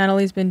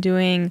 Natalie's been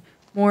doing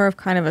more of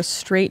kind of a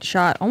straight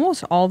shot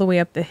almost all the way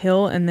up the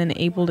hill and then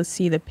able to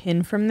see the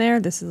pin from there.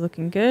 This is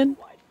looking good.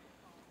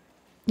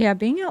 Yeah,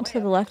 being out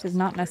to the left is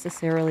not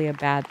necessarily a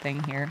bad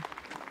thing here.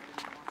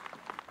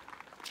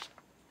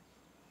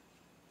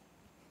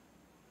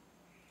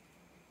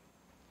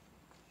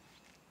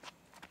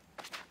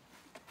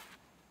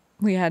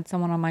 We had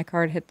someone on my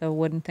card hit the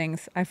wooden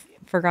things. I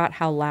forgot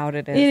how loud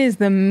it is. It is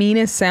the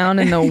meanest sound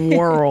in the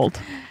world.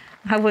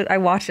 I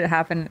watched it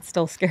happen and it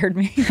still scared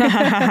me.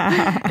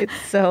 It's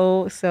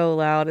so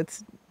loud.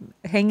 It's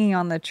hanging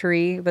on the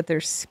tree, but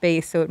there's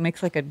space, so it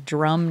makes like a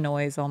drum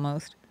noise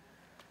almost.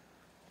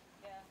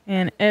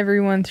 And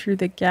everyone through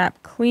the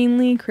gap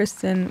cleanly.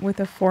 Kristin with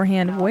a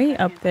forehand way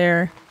up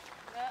there.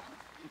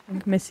 I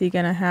think Missy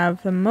gonna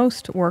have the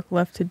most work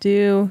left to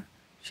do.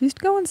 She's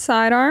going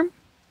sidearm.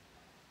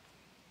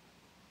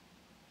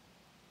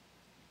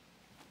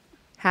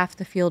 Half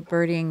the field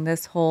birdieing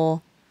this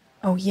hole.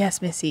 Oh yes,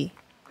 Missy.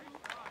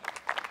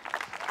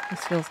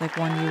 This feels like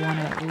one you want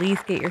to at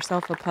least get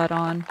yourself a putt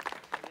on.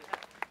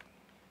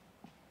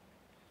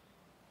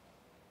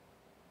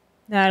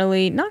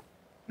 Natalie, not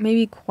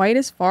maybe quite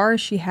as far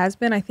as she has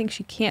been. I think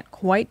she can't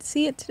quite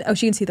see it. Oh,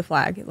 she can see the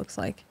flag, it looks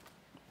like.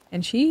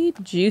 And she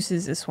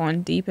juices this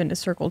one deep into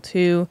circle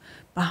 2.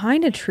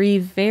 Behind a tree,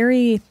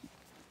 very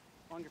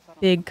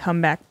big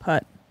comeback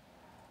putt.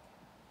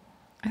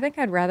 I think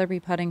I'd rather be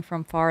putting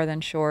from far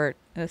than short.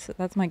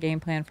 That's my game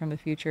plan from the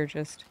future.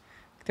 Just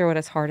throw it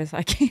as hard as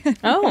I can.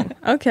 Oh,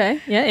 okay.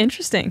 Yeah,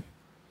 interesting.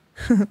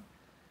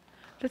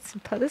 This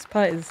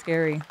putt is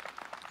scary.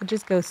 It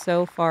just goes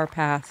so far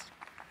past.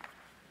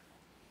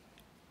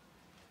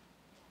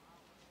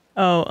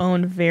 Oh,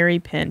 Own very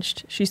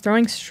pinched. She's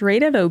throwing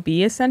straight at OB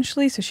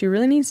essentially, so she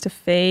really needs to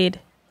fade.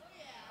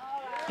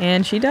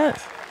 And she does.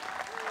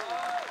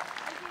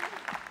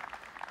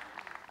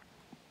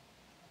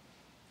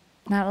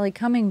 Natalie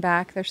coming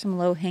back. There's some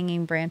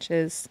low-hanging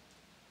branches.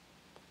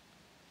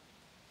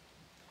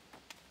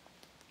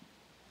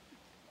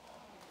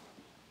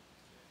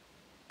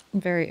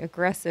 Very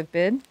aggressive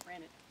bid.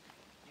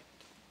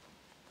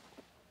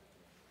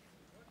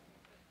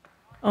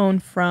 Own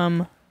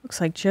from,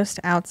 looks like just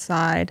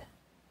outside.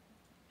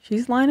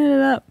 She's lining it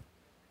up.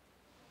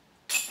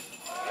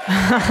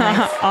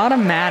 Nice.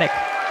 Automatic.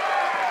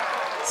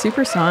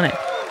 Supersonic.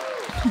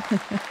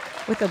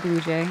 With a Blue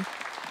Jay.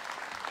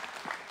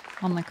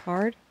 On the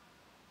card.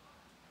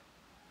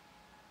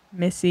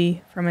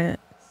 Missy from a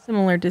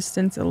similar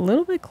distance, a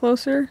little bit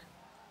closer.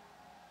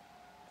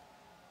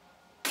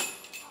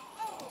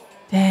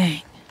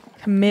 Dang.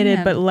 Committed,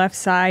 Man. but left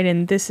side,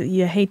 and this,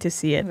 you hate to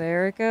see it.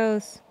 There it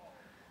goes.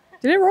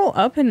 Did it roll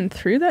up and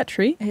through that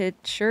tree? It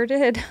sure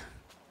did.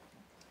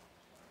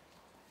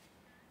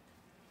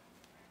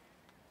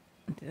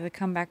 The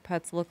comeback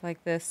putts look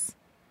like this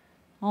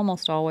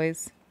almost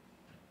always.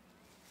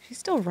 She's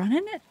still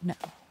running it? No.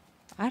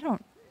 I'm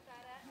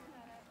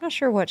not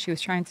sure what she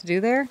was trying to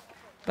do there,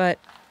 but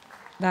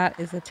that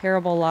is a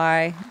terrible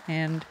lie,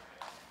 and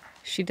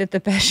She did the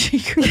best she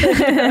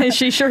could.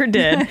 She sure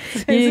did.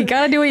 You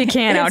gotta do what you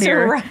can out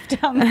here. It's rough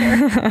down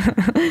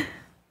there.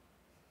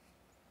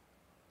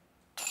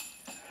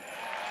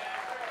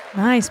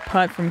 Nice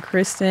putt from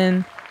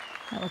Kristin.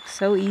 That looks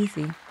so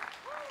easy.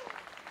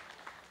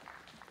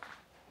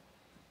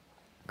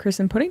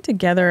 Kristin putting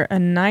together a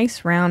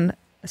nice round,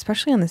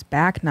 especially on this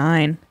back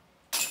nine,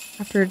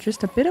 after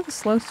just a bit of a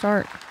slow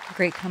start.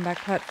 Great comeback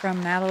putt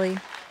from Natalie.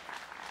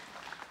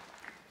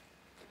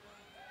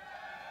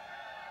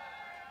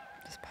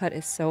 This putt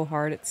is so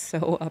hard. It's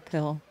so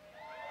uphill.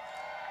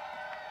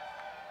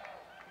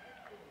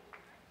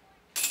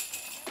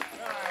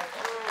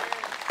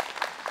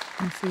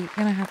 Missy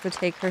gonna have to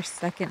take her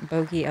second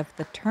bogey of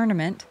the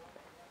tournament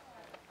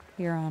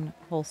here on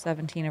hole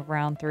 17 of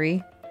round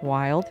 3.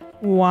 Wild.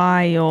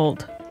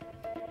 Wild.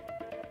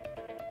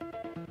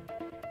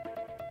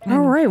 All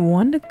right,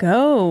 one to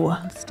go.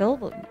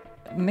 Still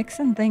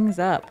mixing things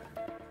up.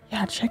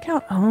 Yeah, check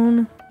out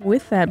Own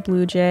with that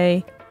Blue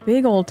Jay.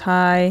 Big old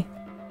tie.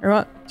 Or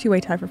what?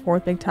 Two-way tie for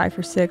 4th, big tie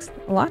for 6th.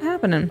 A lot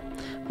happening.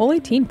 Hole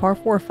 18, par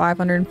 4,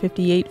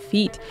 558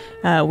 feet.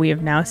 We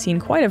have now seen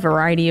quite a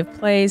variety of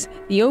plays.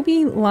 The OB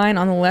line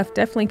on the left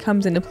definitely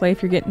comes into play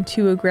if you're getting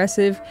too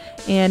aggressive.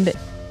 And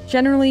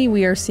generally,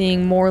 we are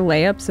seeing more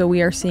layups, so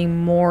we are seeing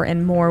more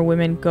and more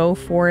women go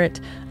for it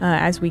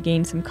as we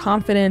gain some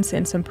confidence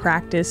and some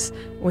practice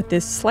with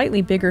this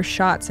slightly bigger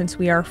shot since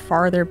we are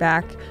farther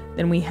back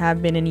than we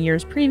have been in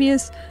years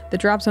previous. The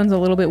drop zone's a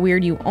little bit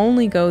weird. You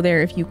only go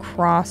there if you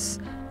cross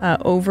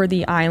over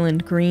the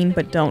island green,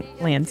 but don't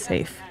land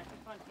safe.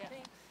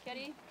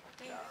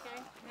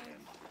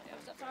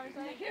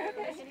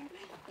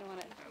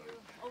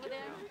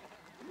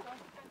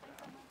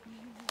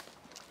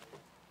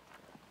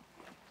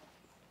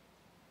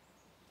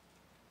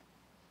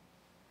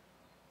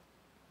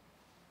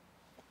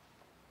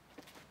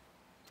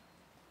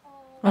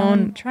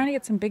 Trying to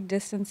get some big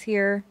distance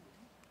here.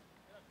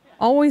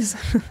 Always,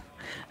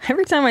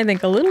 every time I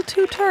think a little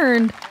too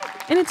turned,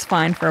 and it's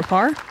fine for a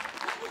par.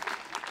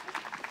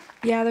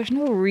 Yeah, there's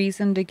no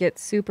reason to get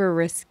super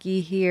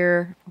risky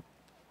here.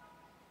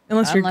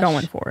 Unless you're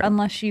going for it.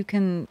 Unless you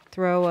can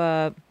throw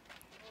a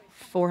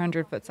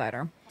 400-foot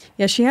sidearm.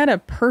 Yeah, she had a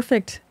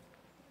perfect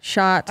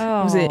shot.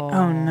 Oh. Was it?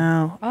 Oh,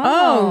 no.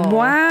 Oh,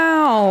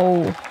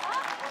 wow.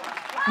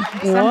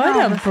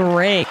 What a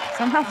break.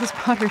 Somehow the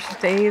spotter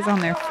stays on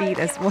their feet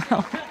as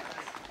well.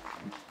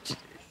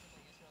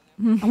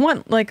 I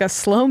want like a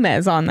slow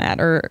mez on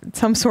that or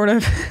some sort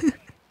of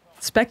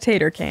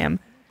spectator cam.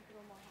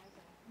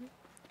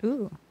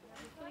 Ooh.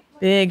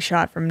 Big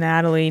shot from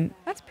Natalie.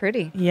 That's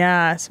pretty.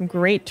 Yeah, some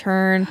great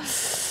turn.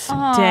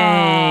 Aww.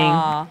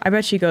 Dang. I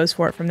bet she goes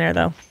for it from there,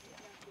 though.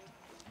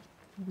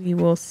 We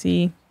will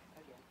see.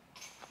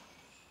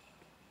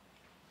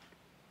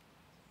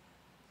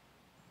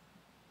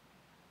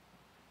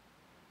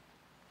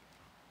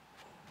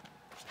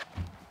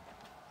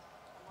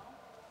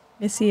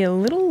 Missy a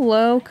little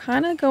low,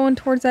 kind of going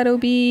towards that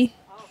OB,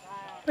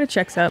 but it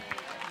checks up.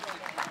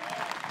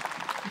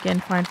 Again,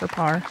 fine for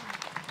par.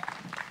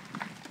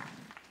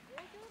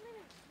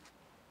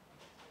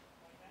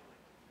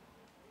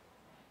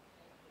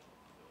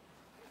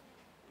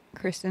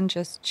 Kristin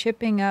just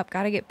chipping up.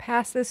 Got to get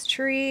past this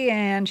tree,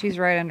 and she's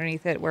right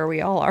underneath it where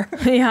we all are.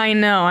 Yeah, I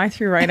know. I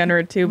threw right under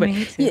it too, but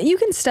Me too. you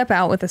can step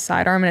out with a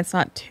sidearm, and it's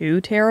not too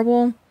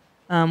terrible.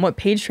 What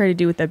Paige tried to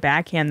do with the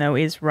backhand, though,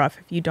 is rough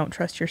if you don't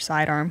trust your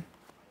sidearm.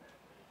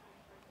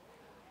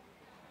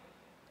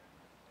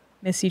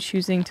 Missy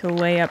choosing to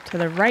lay up to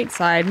the right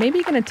side.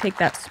 Maybe going to take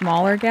that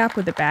smaller gap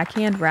with the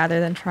backhand rather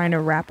than trying to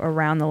wrap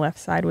around the left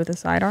side with a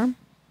sidearm.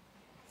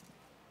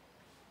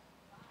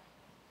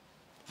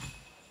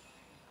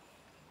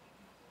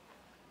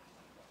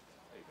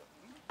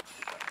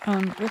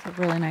 With a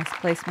really nice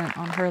placement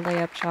on her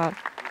layup shot.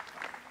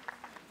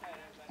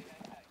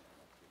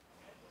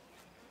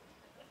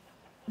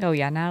 Oh,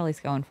 yeah, Natalie's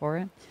going for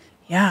it.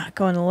 Yeah,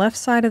 going the left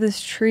side of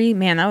this tree.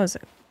 Man, that was a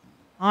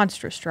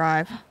monstrous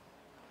drive.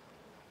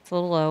 It's a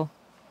little low.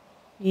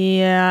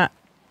 Yeah.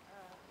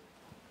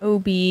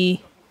 OB.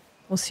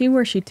 We'll see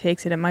where she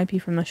takes it. It might be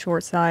from the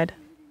short side.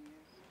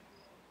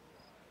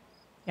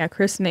 Yeah,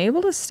 Kristin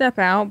able to step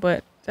out,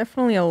 but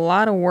definitely a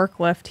lot of work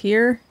left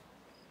here.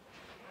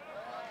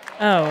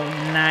 Oh,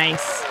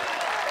 nice.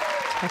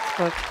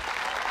 Textbook.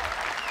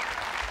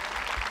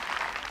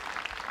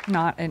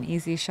 Not an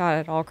easy shot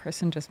at all.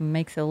 Kristin just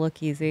makes it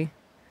look easy.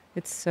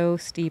 It's so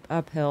steep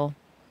uphill.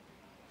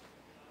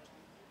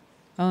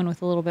 Owen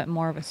with a little bit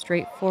more of a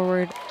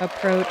straightforward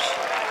approach.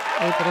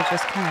 Able to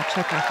just kind of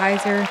check a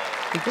hyzer.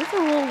 It gives a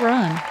little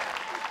run.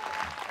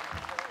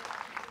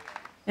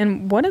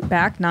 And what a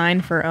back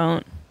nine for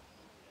Owen.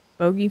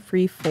 Bogey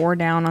free, 4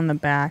 down on the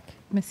back.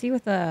 Missy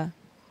with a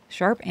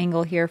sharp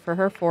angle here for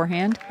her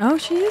forehand. Oh,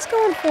 she is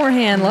going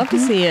forehand. Love to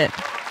see it.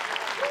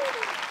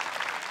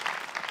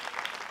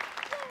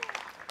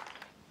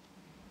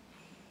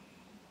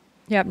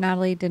 Yep,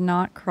 Natalie did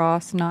not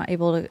cross, not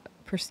able to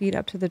proceed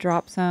up to the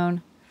drop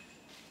zone.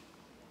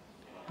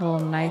 A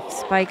little nice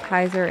spike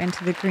hyzer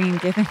into the green,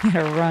 giving it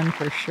a run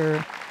for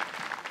sure.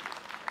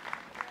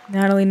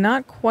 Natalie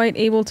not quite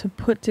able to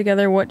put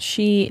together what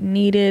she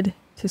needed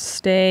to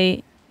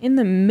stay in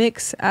the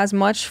mix as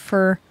much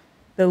for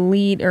the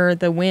lead, or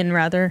the win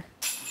rather.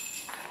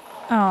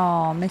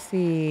 Oh,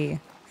 Missy.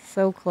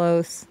 So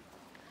close.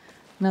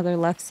 Another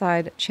left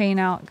side chain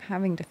out,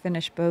 having to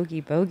finish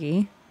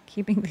bogey.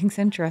 Keeping things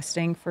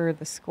interesting for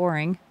the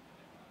scoring.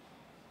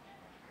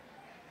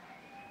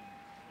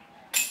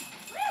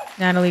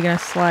 Natalie gonna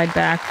slide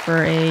back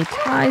for a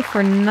tie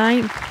for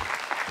 9th.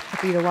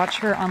 Happy to watch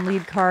her on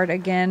lead card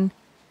again.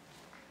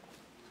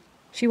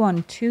 She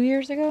won 2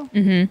 years ago?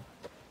 Mm-hmm.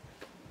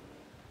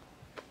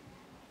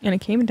 And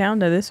it came down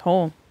to this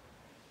hole.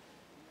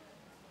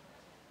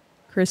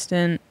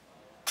 Kristin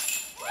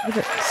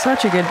with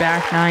such a good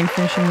back 9,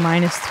 finishing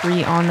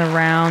 -3 on the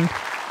round.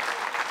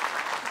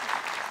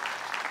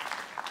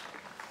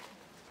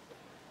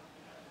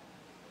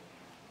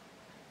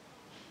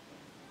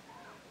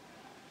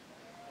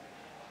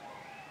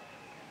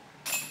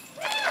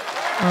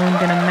 Owen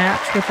gonna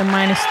match with the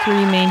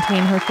 -3,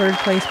 maintain her 3rd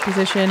place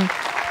position.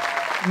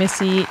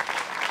 Missy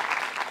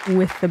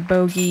with the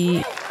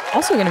bogey,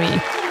 also gonna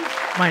be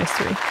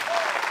 -3.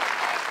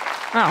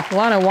 Wow, a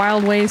lot of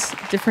wildly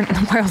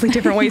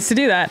different ways to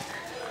do that.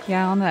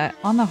 Yeah,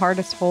 on the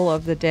hardest hole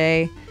of the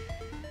day.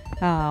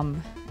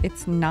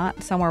 It's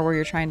not somewhere where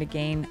you're trying to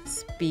gain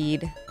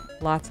speed.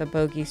 Lots of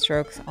bogey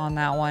strokes on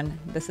that one.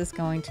 This is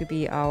going to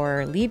be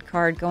our lead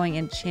card going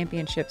into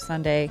Championship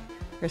Sunday.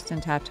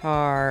 Kristin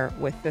Tattar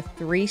with the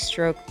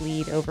 3-stroke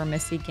lead over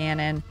Missy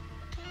Gannon,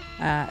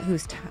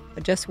 who's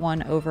just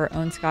won over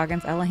Owen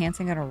Scoggins. Ella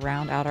Hansen going to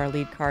round out our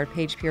lead card.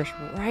 Paige Pierce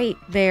right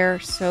there,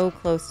 so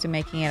close to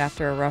making it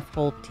after a rough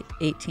hole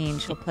 18.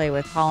 She'll play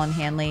with Holland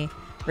Hanley,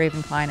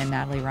 Raven Klein, and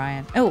Natalie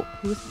Ryan. Oh,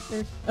 who's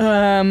the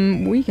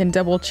 3rd? We can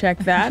double check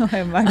that.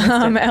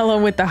 Ella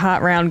with the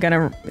hot round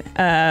gonna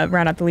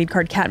round out the lead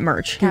card. Kat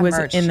Murch, who was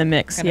in the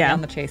mix. Gonna be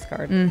on the chase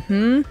card.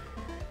 Mm-hmm.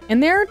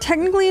 And they're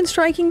technically in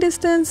striking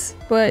distance,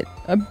 but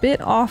a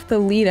bit off the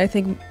lead. I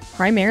think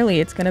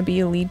primarily it's going to be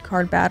a lead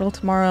card battle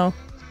tomorrow.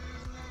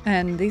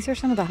 And these are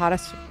some of the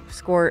hottest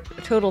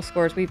total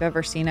scores we've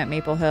ever seen at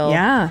Maple Hill.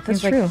 Yeah,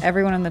 that's true. Like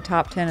everyone in the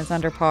top 10 is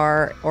under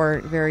par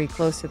or very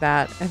close to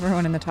that.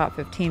 Everyone in the top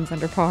 15 is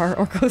under par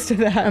or close to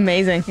that.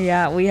 Amazing.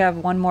 Yeah, we have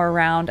one more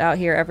round out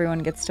here. Everyone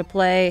gets to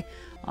play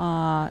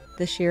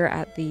this year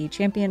at the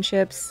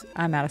championships.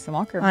 I'm Madison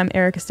Walker. I'm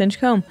Erika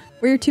Stinchcomb.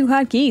 We're your 2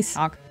 hot geese.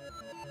 Talk.